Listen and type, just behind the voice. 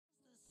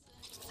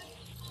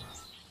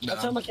I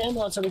turned my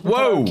camera on so we can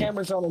Whoa. put our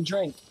cameras on and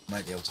drink.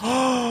 Might be able to.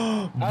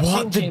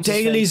 What? The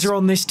dailies are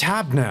on this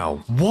tab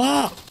now.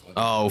 What?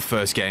 Oh,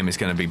 first game is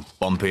going to be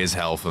bumpy as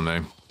hell for me.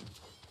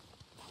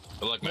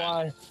 Good luck, man.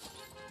 Why?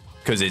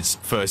 Because it's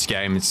first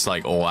game, it's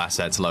like all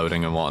assets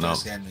loading and whatnot.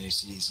 First game, new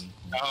season.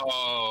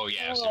 Oh,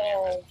 yeah.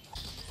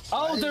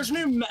 Oh, there's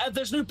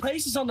new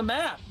places on the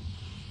map.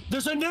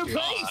 There's a new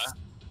place.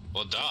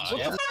 Well, duh.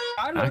 What the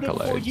I loaded it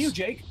for you,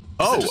 Jake.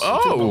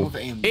 Oh,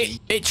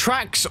 it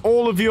tracks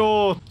all of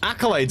your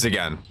accolades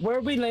again. Where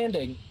are we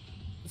landing?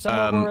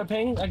 Somewhere we're a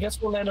ping? I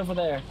guess we'll land over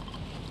there.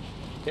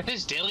 Get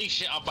this daily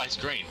shit up my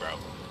screen, bro.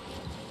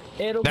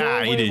 It'll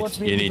Nah, you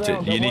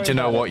need to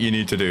know what you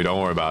need to do.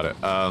 Don't worry about it.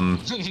 No,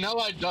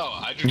 I don't.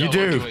 I do not want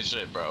to do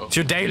shit, bro. It's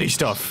your daily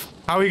stuff.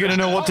 How are you gonna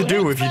know what to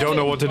do if you don't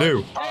know what to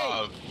do?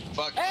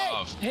 Fuck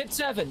off. Hit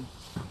 7.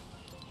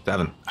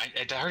 7. I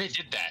already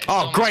did that.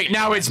 Oh, great.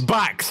 Now it's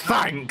back.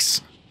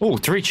 Thanks. Oh,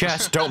 3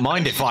 chests. Don't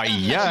mind if I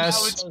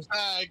yes.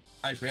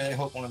 I really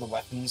hope one of the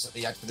weapons that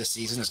they add for this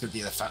season is going to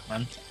be the Fat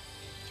Man.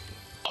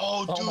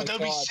 Oh, dude, that'd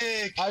be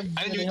sick. I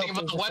didn't even think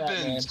about the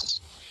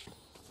weapons.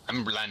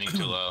 I'm landing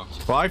too low.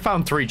 Well, I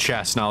found 3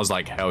 chests and I was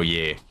like, hell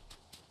yeah.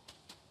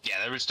 Yeah,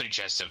 there was 3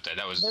 chests up there.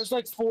 That was. There's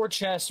like 4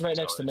 chests right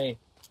next to me.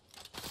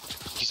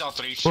 He saw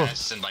 3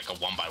 chests and like a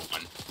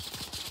 1x1.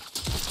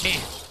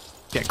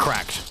 Get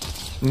cracked.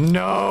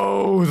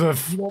 No,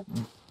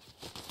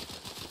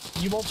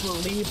 You won't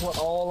believe what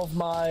all of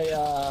my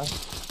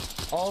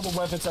all the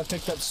weapons I've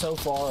picked up so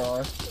far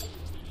are.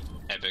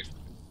 Epic.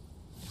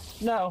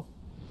 No.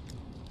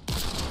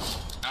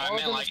 I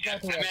meant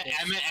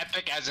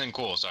epic as in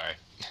cool. Sorry.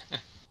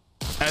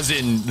 As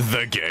in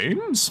the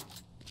games?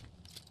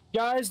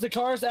 Guys, the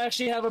cars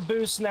actually have a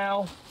boost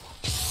now.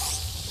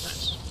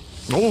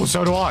 Oh,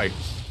 so do I.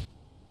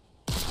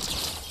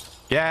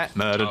 Yeah,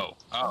 murdered.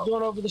 I'm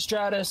going over the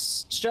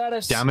Stratus.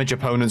 Damage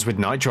opponents with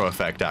nitro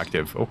effect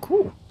active. Oh,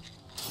 cool.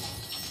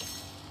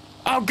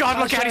 Oh god,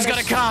 look out, he's got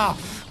a car!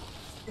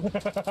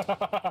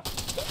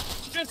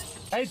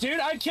 Hey, dude,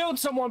 I killed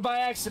someone by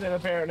accident,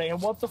 apparently, and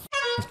what the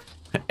f?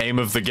 Aim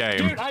of the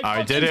game. Dude,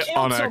 I did it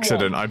on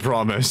accident, I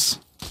promise.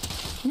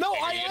 No,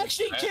 I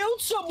actually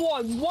killed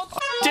someone! What the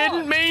f?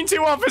 Didn't mean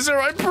to, officer,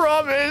 I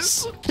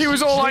promise! He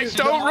was all like,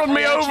 don't run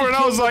me over, and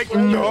I was like,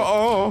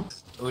 no!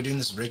 Are we doing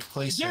this rig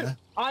place here?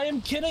 I am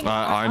kidding.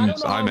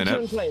 I'm in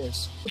it.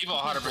 Players. People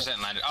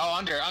 100% landed. Oh,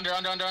 under.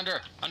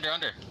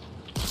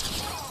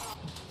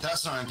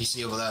 That's not an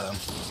NPC over there,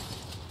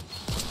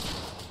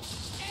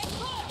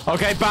 though.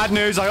 Okay, bad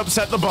news. I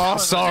upset the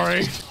boss.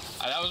 Sorry.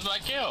 That was my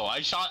kill. I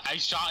shot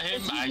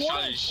him. I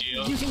shot his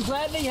shield. You can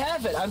gladly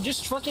have it. I'm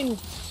just fucking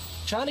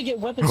trying to get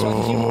weapons so I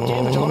can do more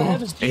damage. All I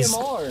have is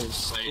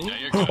DMRs.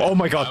 Oh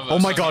my god. Oh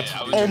my god.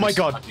 Oh my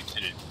god.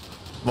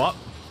 What?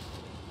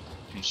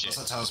 What's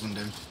that talisman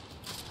do?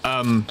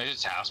 Is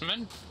it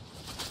talisman?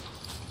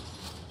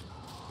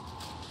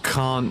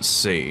 Can't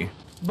see.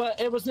 But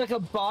it was like a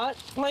bot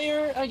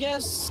player, I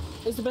guess,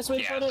 is the best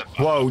way to put it.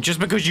 Whoa, just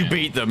because you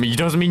beat them, it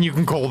doesn't mean you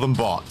can call them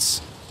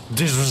bots.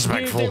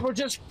 Disrespectful. Dude,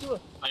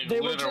 they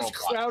were just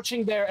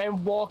crouching there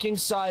and walking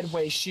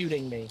sideways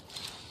shooting me.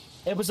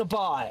 It was a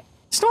bot.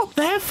 It's not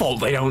their fault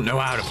they don't know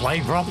how to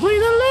play properly,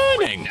 they're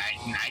learning.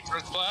 Nitro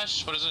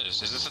Splash? What is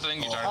this? Is this the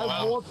thing you're talking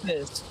about? I want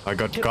this. I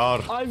got the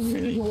card. I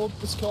really want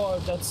this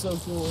card. That's so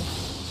cool.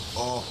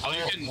 You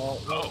can.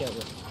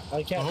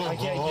 I can't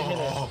get in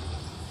it.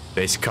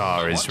 This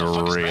car is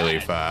really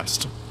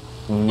fast.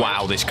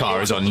 Wow, this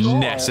car is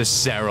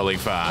unnecessarily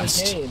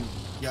fast.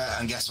 Yeah,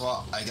 and guess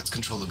what? I get to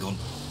control the gun.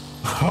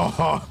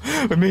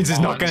 It means it's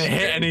not gonna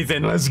hit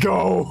anything. Let's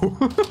go.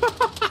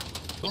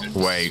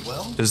 Wait,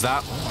 does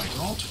that? Oh my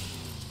god.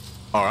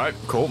 All right,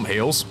 cool.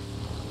 Heals.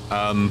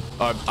 I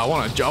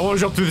wanna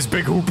jump through this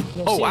big hoop.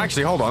 Oh,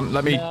 actually, hold on.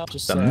 Let me.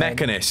 The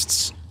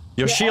mechanists.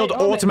 Your shield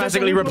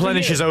automatically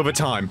replenishes over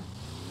time.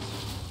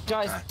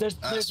 Guys, there's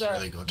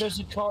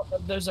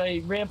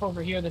a ramp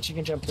over here that you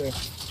can jump through.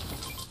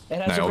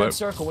 It has a red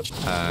circle, which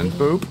and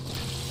boop.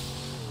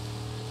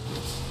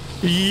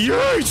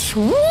 Yeet!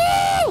 Woo!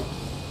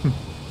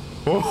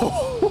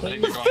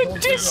 The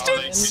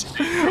distance.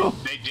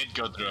 They did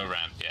go through a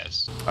ramp,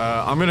 yes.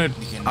 I'm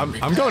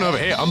going over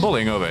here. I'm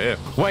bullying over here.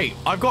 Wait,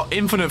 I've got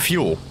infinite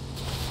fuel.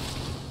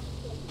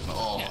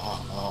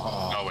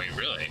 Oh wait,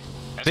 really?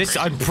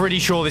 I'm pretty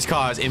sure this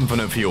car has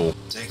infinite fuel.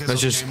 Let's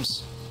just.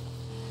 James.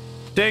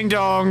 Ding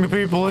dong, the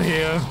people are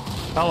here.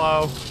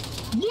 Hello.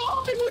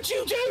 Why would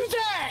you do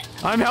that?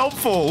 I'm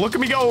helpful. Look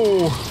at me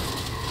go.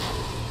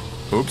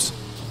 Oops.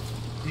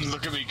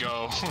 Look at me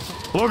go.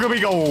 Look at me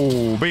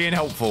go. Being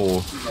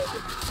helpful.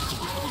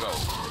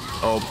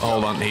 Oh,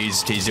 hold on.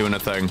 He's doing a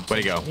thing.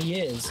 Where'd he go? He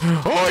is.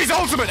 Oh, he's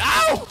ultimate.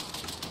 Ow!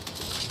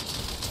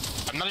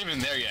 I'm not even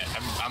there yet.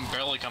 I'm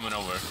barely coming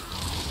over.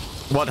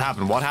 What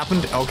happened? What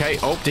happened? Okay.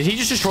 Oh, did he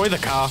just destroy the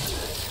car?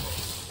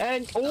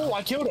 And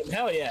I killed him.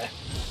 Hell yeah.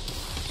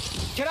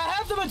 Can I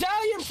have the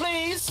medallion,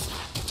 please?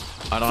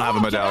 I don't have a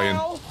medallion.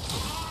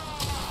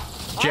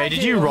 Jay,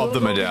 did you rob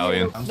the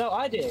medallion? No,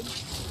 I did.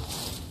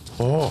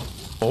 Oh.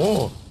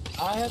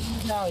 I have the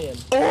medallion.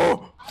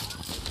 Oh!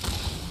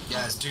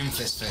 Yes,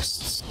 Doomfist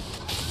fists.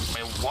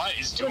 Wait, what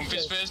is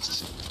Doomfist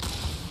fists?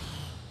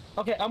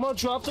 Okay, I'm gonna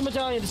drop the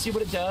medallion to see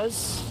what it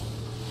does.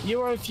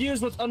 You are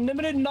infused with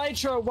unlimited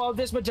nitro while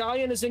this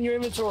medallion is in your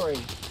inventory.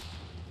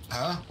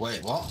 Huh?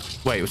 Wait, what?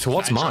 Wait, so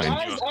what's mine?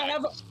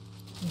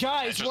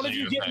 Guys, one of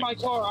you get in my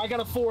car. I got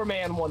a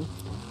 4-man one.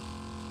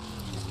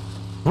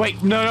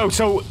 Wait, no.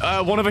 So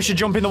one of us should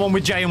jump in the one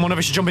with Jay, and one of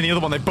us should jump in the other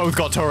one. They both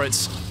got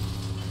turrets.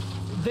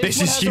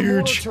 This is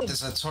huge.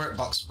 There's a turret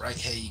box right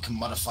here. You can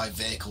modify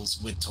vehicles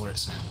with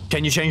turrets now.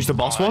 Can you change the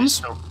boss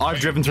ones?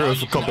 I've driven through a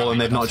couple and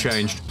they've not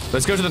changed.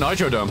 Let's go to the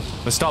Nitro Dome.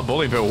 Let's start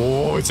bullying people.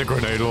 Oh, it's a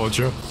grenade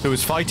launcher. It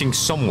was fighting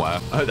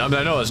somewhere. I mean,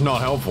 I know that's not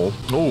helpful.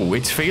 Oh,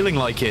 it's feeling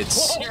like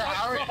it's...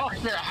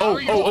 Oh,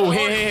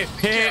 here.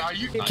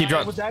 Keep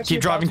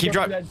driving.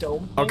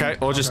 Okay,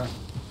 or just...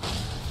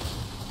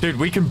 Dude,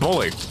 we can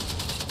bully.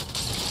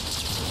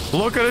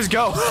 Look at us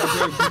go! Oh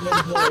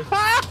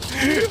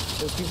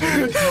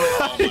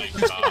my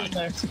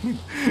god.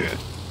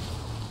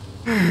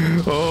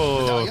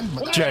 Oh,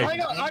 Jay.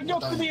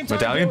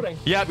 Medallion?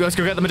 Yeah, let's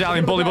go get the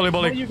medallion. Bully.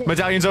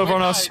 Medallion's over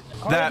on us.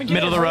 That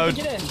middle of the road.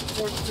 Yeah,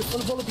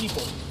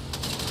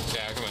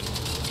 come on.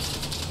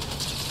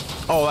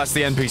 Oh, that's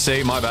the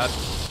NPC. My bad.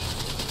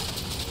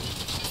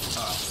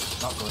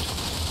 Not good.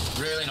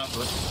 Really not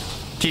good.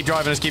 Keep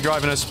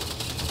driving us.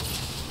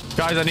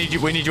 Guys, I need you.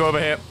 We need you over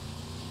here.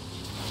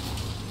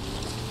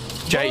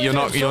 Jay, you're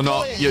not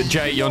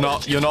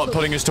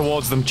putting us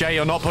towards them. Jay,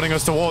 you're not putting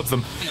us towards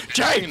them.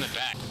 Jay!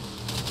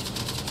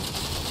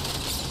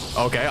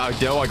 Okay, I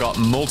got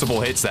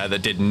multiple hits there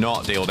that did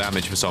not deal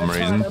damage for some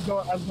reason.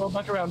 I'm going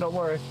back around, don't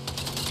worry.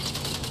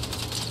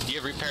 You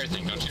have repair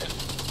thing, don't you?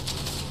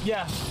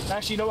 Yeah,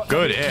 actually, you know what?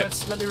 Good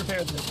hit. Let me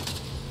repair this.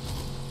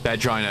 They're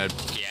trying to...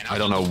 I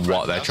don't know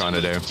what they're trying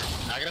to do.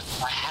 I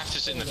have to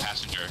sit in the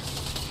passenger.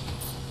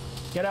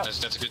 Get out.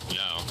 That's a good to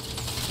know.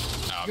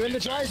 You're in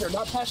the driver,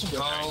 not passenger.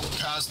 Go,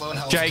 car's low in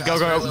health. Jay, go.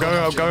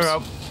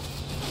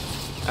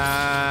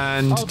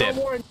 And dip.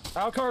 Don't worry.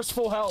 Our car's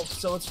full health,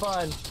 so it's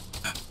fine.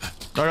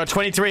 I got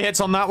 23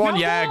 hits on that one.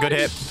 Yeah, good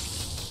hit.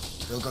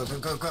 Go.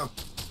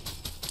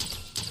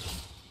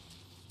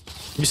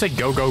 You say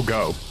go.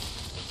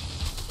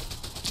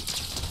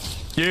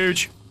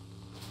 Huge.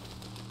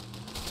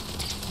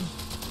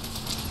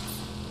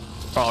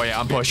 Oh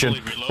yeah, I'm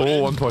pushing.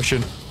 Oh, I'm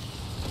pushing.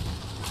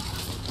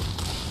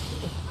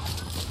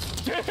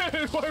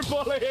 Dude, we're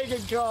bullying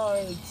in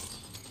cars.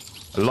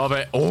 I love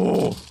it.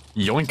 Oh,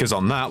 yoinkers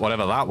on that,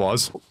 whatever that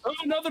was. Oh,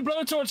 another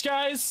blowtorch,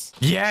 guys.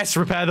 Yes,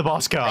 repair the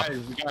boss car.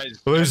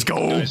 Guys, let's go.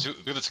 Guys,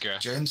 who the scare?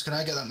 James, can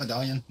I get that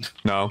medallion?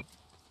 No.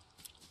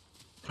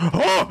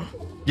 Oh!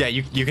 Yeah,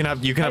 you can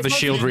have the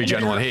shield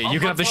regen one. Here, you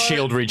can have the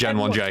shield regen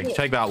one, Jay.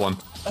 Take that one.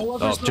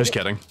 Oh, just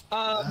kidding.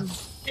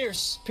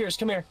 Pierce,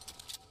 come here.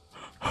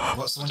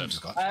 What's the one you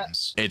just got?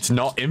 It's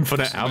not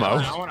infinite ammo.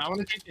 I want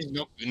to take these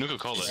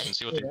Nuka-Cola and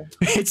see what they do.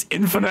 It's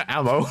infinite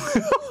ammo.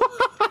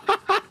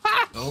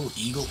 Oh,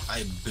 eagle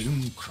eye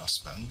boom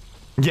crossbow.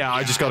 Yeah,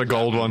 I just got a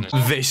gold one.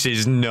 This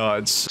is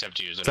nuts.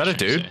 Is that a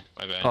dude?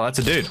 Oh, that's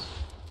a dude.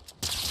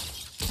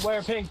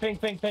 Where? Ping.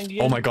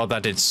 Oh my god,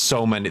 that did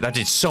so many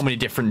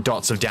different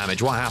dots of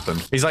damage. What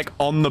happened? He's like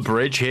on the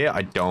bridge here.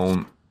 I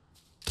don't...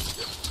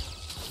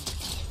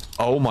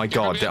 Oh my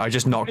god, I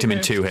just knocked him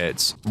in 2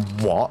 hits.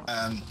 What?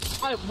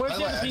 By the way,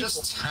 I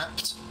just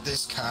tapped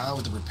this car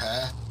with the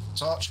repair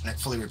torch and it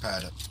fully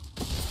repaired it.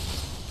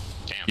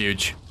 Damn.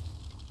 Huge.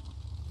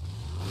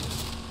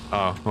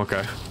 Oh,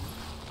 okay.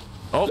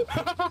 Oh.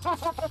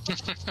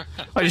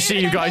 I just see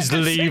you guys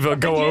leave or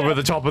go over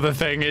the top of the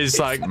thing is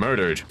like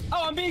murdered.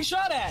 Oh, I'm being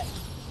shot at.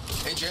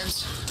 Hey,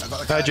 James. I got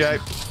the car. Hi, Jay.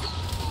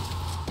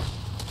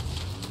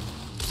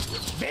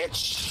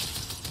 Bitch.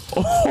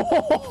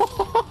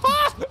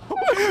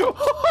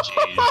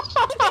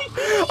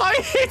 I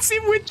hit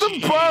him with the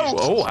bow.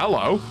 Oh,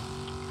 hello.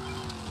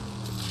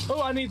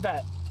 Oh, I need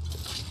that.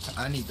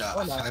 I need that.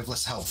 I have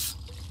less health.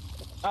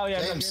 Oh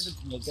yeah, James.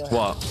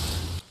 What?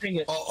 Bring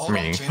it. Oh, hold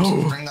on,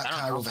 James. Bring that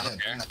car over here.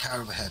 Bring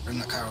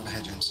that car over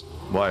here, James.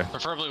 Why?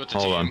 Preferably with the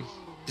Hold team. on.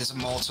 There's a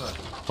mortar.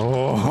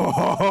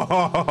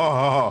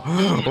 Oh.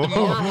 The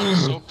mortar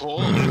was so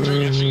cool.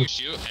 After you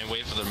shoot and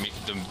wait for the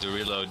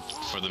reload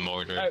for the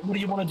mortar. Alright, what do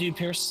you want to do,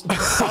 Pierce?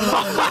 This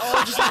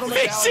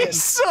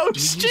is so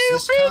stupid.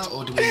 Use this car,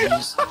 or do we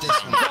use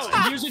this one?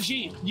 No, use a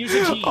Jeep.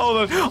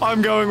 Hold on,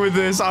 I'm going with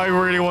this. I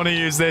really want to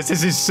use this.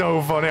 This is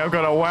so funny. I've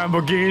got a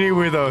Lamborghini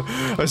with a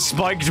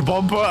spiked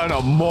bumper and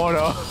a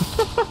mortar.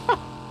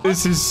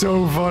 This is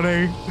so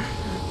funny.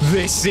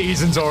 This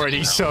season's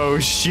already so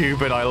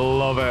stupid. I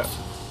love it.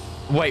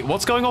 Wait,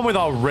 what's going on with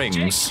our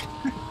rings?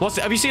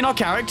 Have you seen our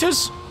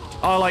characters?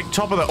 Oh, like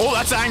top of the... Oh,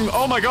 that's Aang.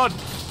 Oh my god.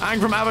 Aang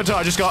from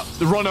Avatar just got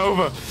run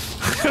over.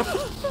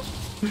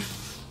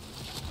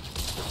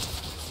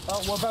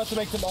 Oh, we're about to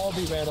make them all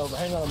be ran over.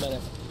 Hang on a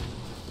minute.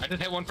 I did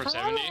hit one for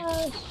 70.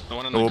 The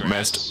one on the grass.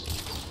 Missed.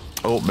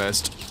 Oh,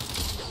 missed.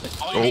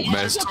 Oh,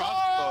 missed.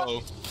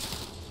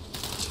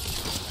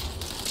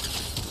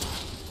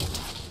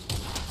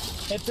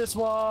 Hit this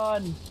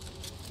one.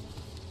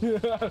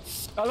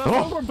 I love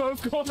how we're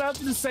both going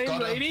after the same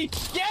lady.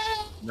 Yeah!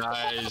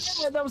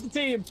 Nice. Yeah, that was the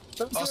team.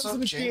 Also,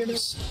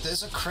 James,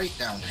 there's a crate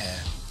down here.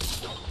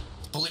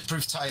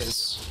 Bulletproof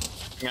tires.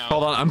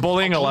 Hold on, I'm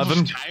bullying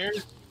 11.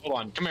 Tires? Hold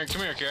on, come here,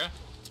 Kira.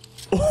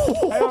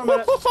 Hang on a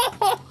minute.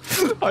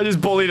 I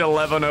just bullied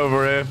 11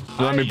 over here.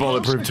 Let me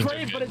bulletproof.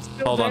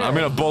 Hold on, I'm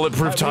gonna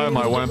bulletproof tire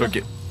my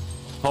Lamborghini.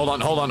 Hold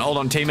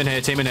on. Team in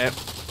here.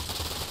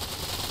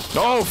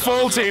 Oh,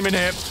 full team in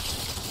here.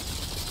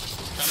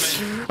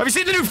 Have you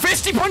seen the new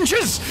fisty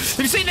punches?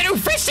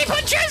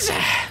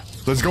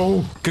 Let's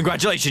go.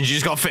 Congratulations, you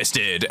just got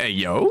fisted. Hey,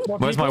 yo.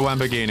 Where's my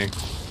Lamborghini?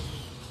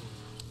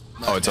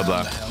 Oh, it's up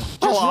there.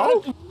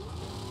 Hello?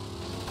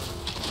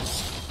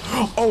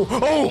 Oh,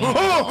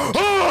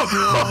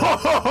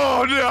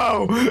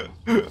 no.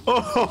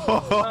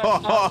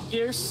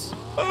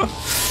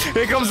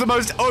 Here comes the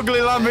most ugly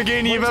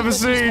Lamborghini you've ever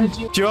seen.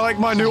 Do you like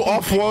my new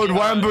off-road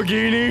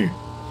Lamborghini?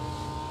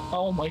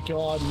 Oh my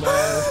god, no.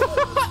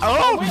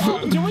 Oh!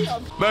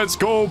 Let's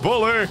go,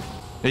 bully!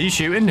 Are you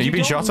shooting? Are you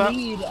being shot at?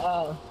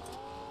 No,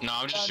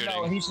 I'm just shooting.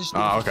 No, he's just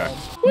oh, okay.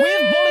 We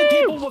have bullied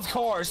people with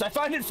cars. I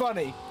find it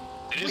funny.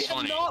 It is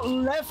funny. We have not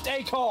left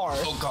a car.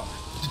 Oh god,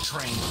 the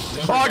train.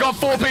 Oh, I got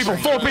 4 people.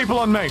 4 people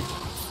on me.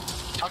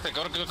 Okay,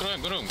 go to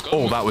him.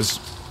 Oh, that was...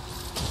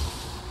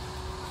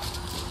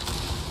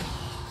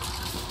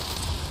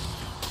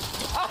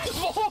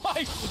 Oh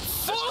my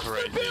fuck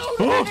the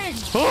building!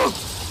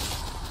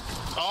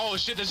 Oh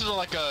shit, this is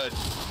like an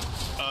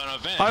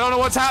event. I don't know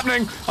what's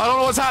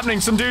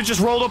happening. Some dude just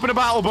rolled up in a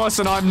battle bus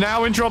and I'm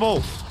now in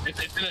trouble.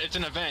 It's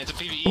an event. It's a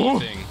PvE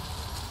thing.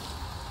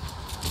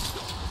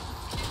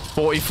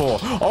 44.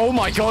 Oh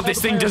my god, this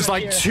thing does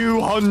like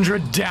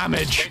 200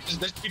 damage.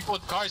 There's people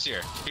with cars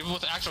here. People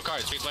with actual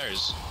cars. 3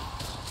 players.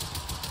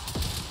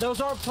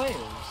 Those aren't players.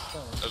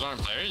 Those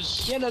aren't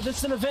players? Yeah, no, this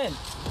is an event.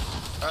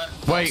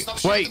 Wait,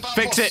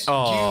 fix it.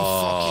 Oh.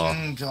 You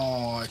fucking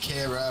god,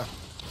 Kira.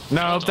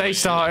 No, they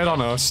started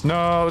on us.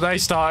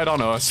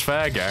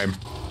 Fair game.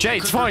 Jay,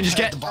 it's fine.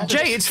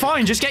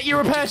 Just get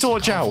your repair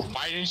torch out.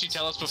 Why didn't you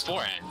tell us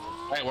beforehand?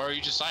 Why were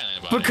you just silent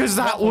about because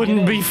that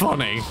wouldn't be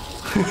funny.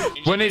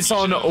 When it's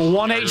on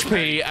 1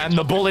 HP and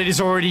the bullet is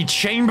already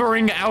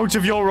chambering out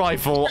of your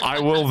rifle, I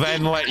will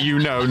then let you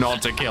know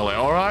not to kill it,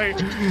 alright?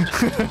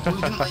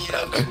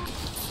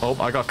 Oh,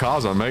 I got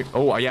cars on me.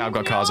 Oh, yeah, I've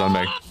got cars on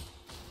me.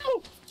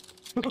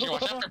 Okay,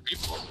 watch out for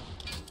people.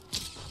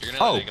 You're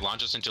gonna like,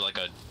 launch us into like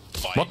a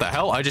fight. What the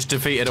hell? I just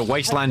defeated a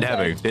wasteland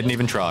heavy. Didn't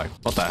even try.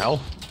 What the hell?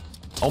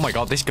 Oh my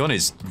god, this gun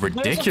is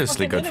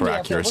ridiculously good for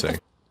accuracy.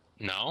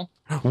 No.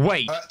 Time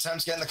Wait.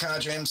 to get in the car,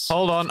 James.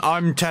 Hold on,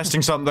 I'm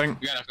testing something.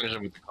 You gotta finish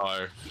it with the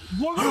car.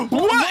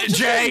 What,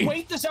 Jay?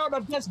 Wait this out.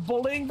 I'm just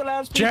bullying the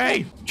last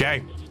people.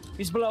 Jay.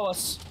 He's below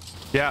us.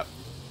 Yeah. Do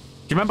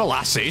you remember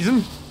last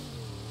season?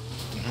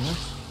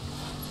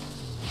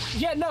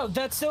 Yeah, no,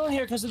 that's still in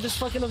here because of this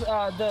fucking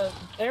the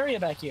area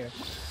back here.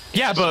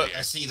 Yeah, but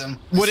I see them.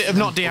 would it have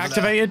not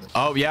deactivated?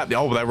 Oh yeah.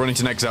 Oh, they're running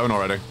to next zone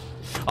already.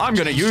 I'm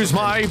gonna use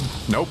my.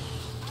 Nope.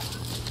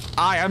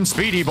 I am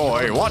Speedy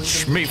Boy.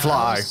 Watch me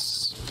fly.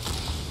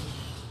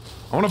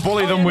 I want to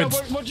bully them with.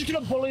 We're just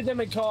gonna bully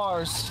them in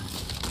cars.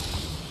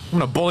 I'm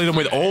gonna bully them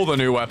with all the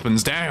new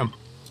weapons. Damn.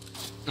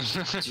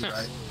 You're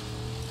right.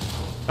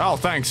 Oh,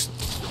 thanks.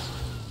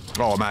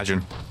 Oh,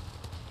 imagine.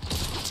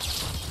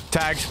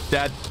 Tagged.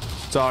 Dead.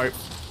 Sorry.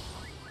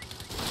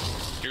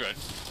 You're good.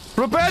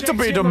 Prepare to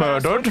be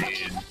murdered.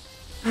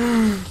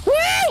 Woo!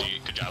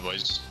 Good job,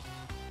 boys.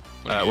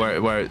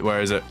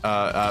 Where is it?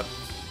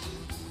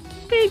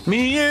 Beat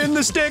me in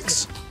the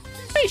sticks.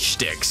 Fish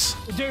sticks.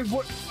 Dude,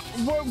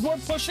 we're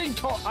pushing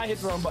car. I hit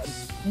the wrong button.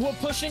 We're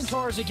pushing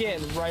cars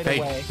again right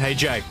away. Hey,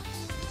 Jay.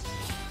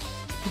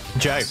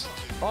 Jay.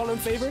 All in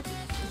favor?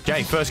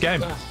 Jay, first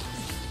game.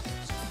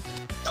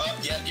 Oh,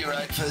 yeah, you're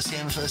right. First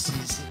game, first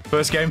season.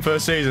 First game,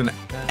 first season.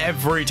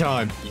 Every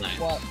time.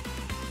 What?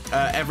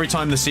 Every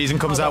time the season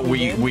comes out,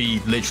 we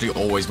literally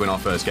always win our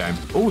first game.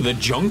 Oh, the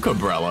junk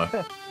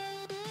umbrella.